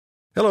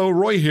Hello,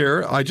 Roy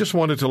here. I just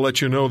wanted to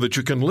let you know that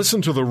you can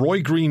listen to The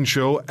Roy Green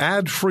Show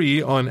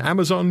ad-free on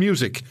Amazon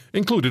Music,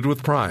 included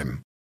with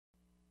Prime.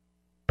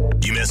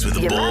 You mess with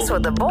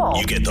the bull,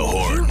 you get the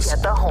horns.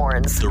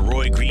 The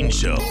Roy Green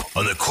Show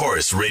on the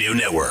Chorus Radio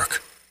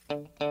Network.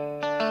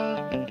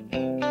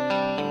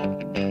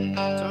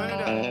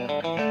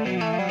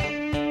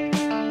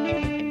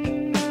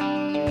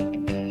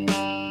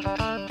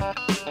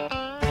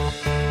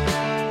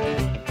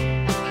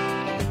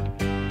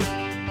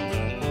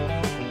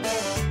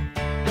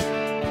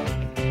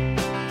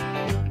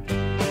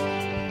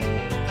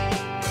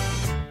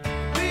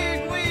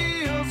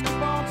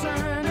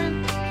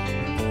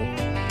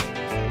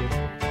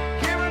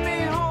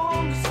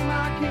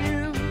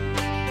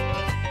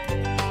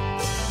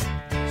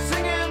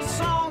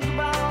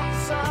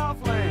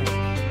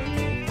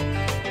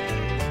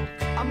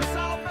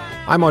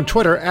 I'm on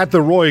Twitter at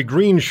The Roy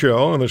Green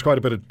Show, and there's quite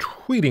a bit of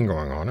tweeting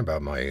going on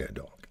about my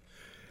dog.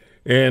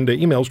 And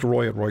emails to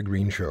roy at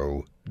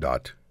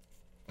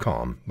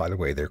roygreenshow.com. By the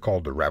way, they're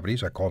called the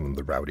Rowdies. I call them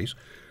the Rowdies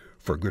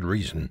for good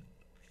reason.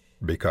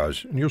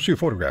 Because, and you'll see a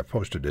photograph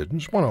posted, and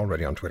there's one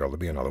already on Twitter, there'll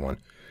be another one.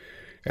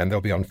 And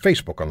they'll be on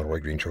Facebook, on the Roy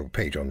Green Show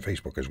page on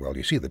Facebook as well.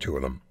 You see the two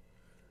of them.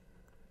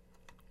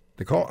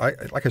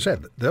 Like I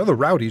said, they're the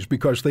Rowdies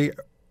because they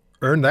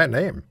earned that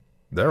name.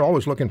 They're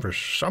always looking for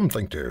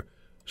something to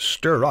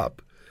stir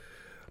up.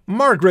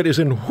 Margaret is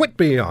in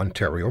Whitby,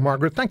 Ontario.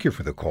 Margaret, thank you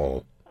for the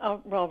call. Oh,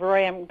 well,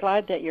 Roy, I'm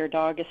glad that your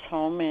dog is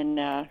home and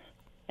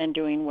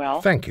doing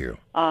well. Thank you.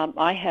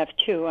 I have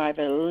two. I have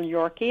a little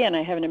Yorkie and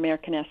I have an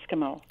American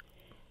Eskimo.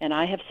 And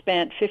I have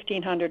spent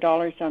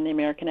 $1,500 on the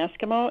American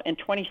Eskimo and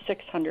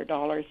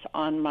 $2,600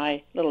 on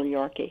my little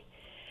Yorkie.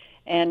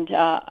 And,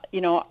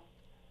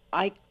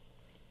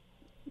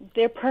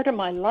 they're part of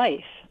my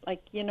life.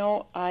 Like,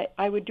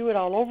 I would do it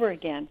all over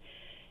again.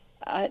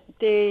 My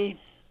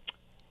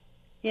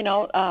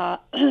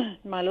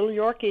little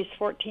Yorkie is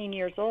 14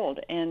 years old,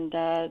 and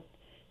the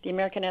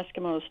American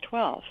Eskimo is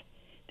 12.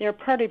 They're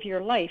part of your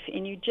life,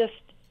 and you just,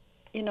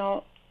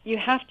 you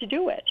have to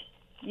do it.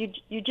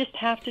 You just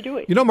have to do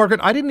it. Margaret,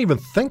 I didn't even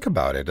think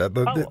about it.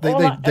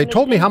 They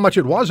told me how much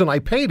it was, and I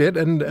paid it,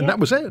 and that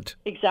was it.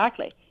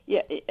 Exactly.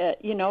 Yeah.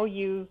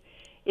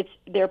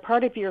 They're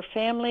part of your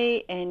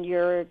family, and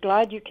you're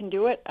glad you can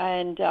do it.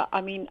 And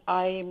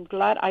I'm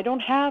glad. I don't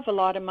have a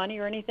lot of money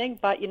or anything,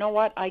 but you know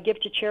what? I give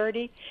to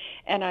charity,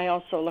 and I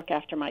also look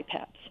after my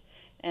pets,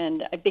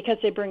 and because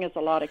they bring us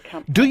a lot of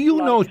comfort. Do you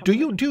know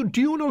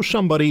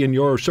somebody in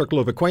your circle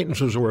of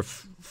acquaintances or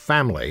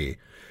family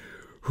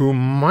who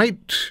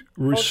might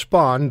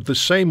respond the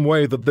same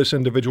way that this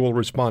individual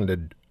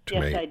responded to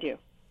me? Yes, I do.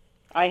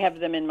 I have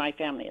them in my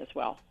family as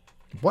well.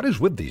 What is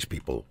with these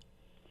people?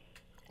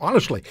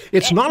 Honestly,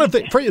 it's none of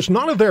their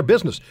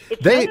business.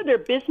 It's none of their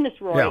business,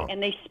 Roy, yeah.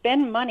 And they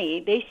spend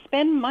money.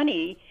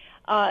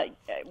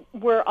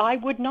 Where I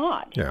would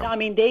not. Yeah. I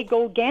mean, they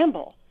go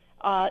gamble.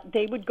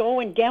 They would go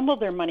and gamble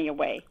their money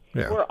away.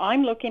 Yeah. Where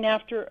I'm looking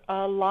after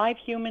a live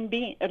human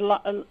being, a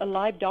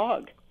live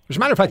dog. As a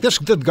matter of fact,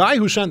 the guy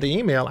who sent the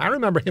email, I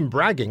remember him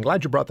bragging.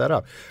 Glad you brought that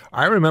up.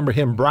 I remember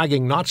him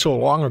bragging not so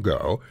long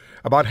ago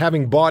about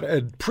having bought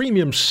a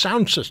premium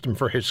sound system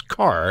for his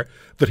car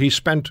that he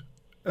spent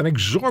an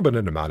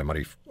exorbitant amount of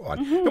money on.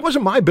 Mm-hmm. It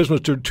wasn't my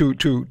business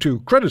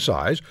to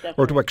criticize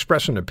or to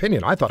express an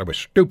opinion. I thought it was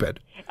stupid,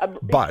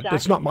 but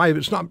exactly.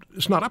 It's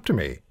not up to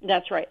me.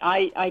 That's right.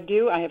 I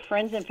do. I have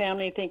friends and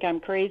family who think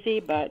I'm crazy,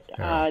 but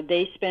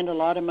they spend a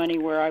lot of money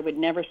where I would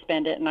never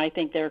spend it, and I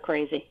think they're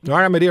crazy. All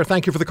right, my dear.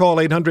 Thank you for the call.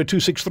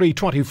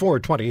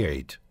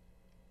 800-263-2428.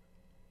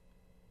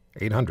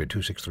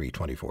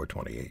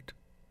 800-263-2428.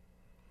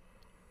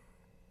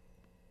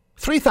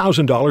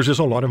 $3,000 is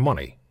a lot of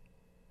money.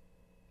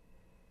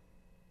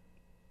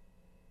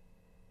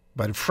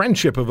 But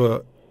friendship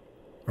of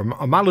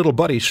my little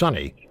buddy,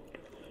 Sonny,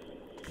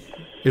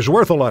 is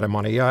worth a lot of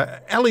money.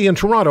 Ellie in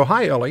Toronto.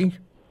 Hi, Ellie.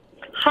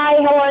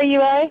 Hi, how are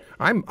you, Roy?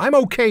 I'm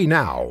okay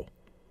now.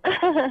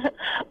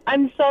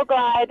 I'm so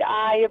glad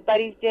your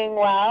buddy's doing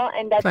well,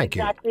 and that's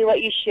exactly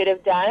what you should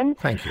have done.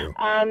 Thank you.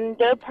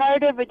 They're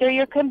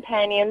your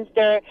companions.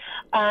 They're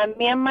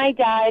me and my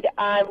dad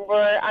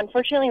were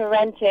unfortunately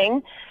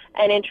renting,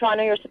 and in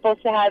Toronto you're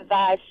supposed to have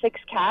 6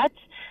 cats.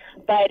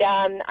 But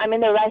I'm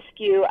in the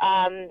rescue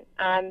and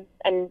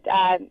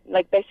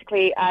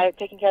basically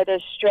taking care of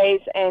those strays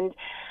and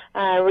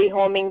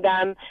rehoming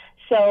them.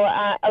 So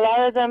a lot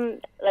of them,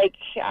 I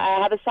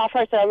have a soft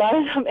heart, so a lot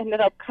of them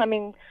ended up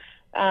coming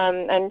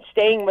and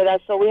staying with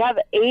us. So we have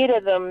 8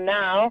 of them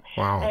now.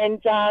 Wow.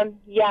 And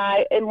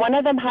and one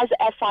of them has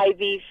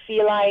FIV,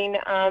 feline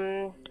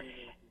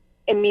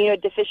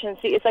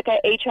immunodeficiency. It's like a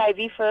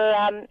HIV for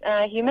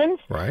humans.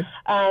 Right.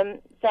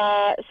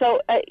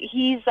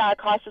 He's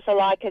cost us a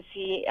lot because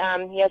he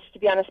has to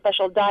be on a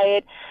special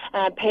diet,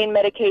 pain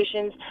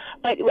medications.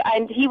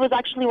 And he was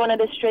actually one of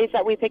the strays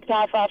that we picked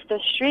off the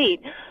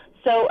street.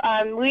 So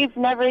we've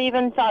never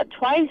even thought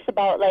twice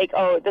about, like,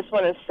 oh, this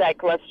one is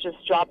sick, let's just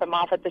drop him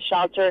off at the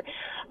shelter.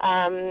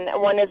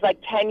 One is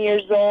like 10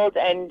 years old,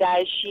 and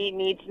she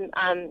needs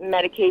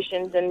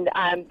medications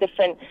and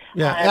different.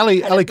 Yeah,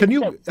 Ellie, can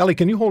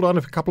you hold on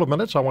for a couple of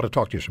minutes? I want to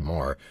talk to you some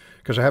more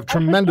because I have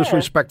tremendous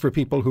respect for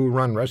people who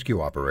run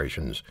rescue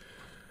operations.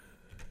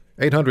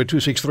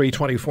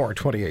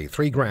 800-263-2428,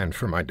 $3,000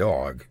 for my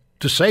dog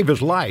to save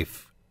his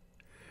life,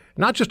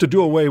 not just to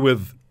do away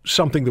with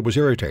something that was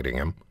irritating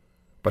him,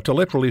 but to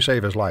literally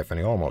save his life, and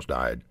he almost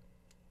died.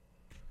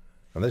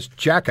 And this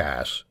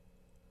jackass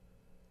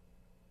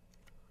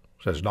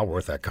says it's not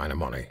worth that kind of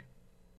money.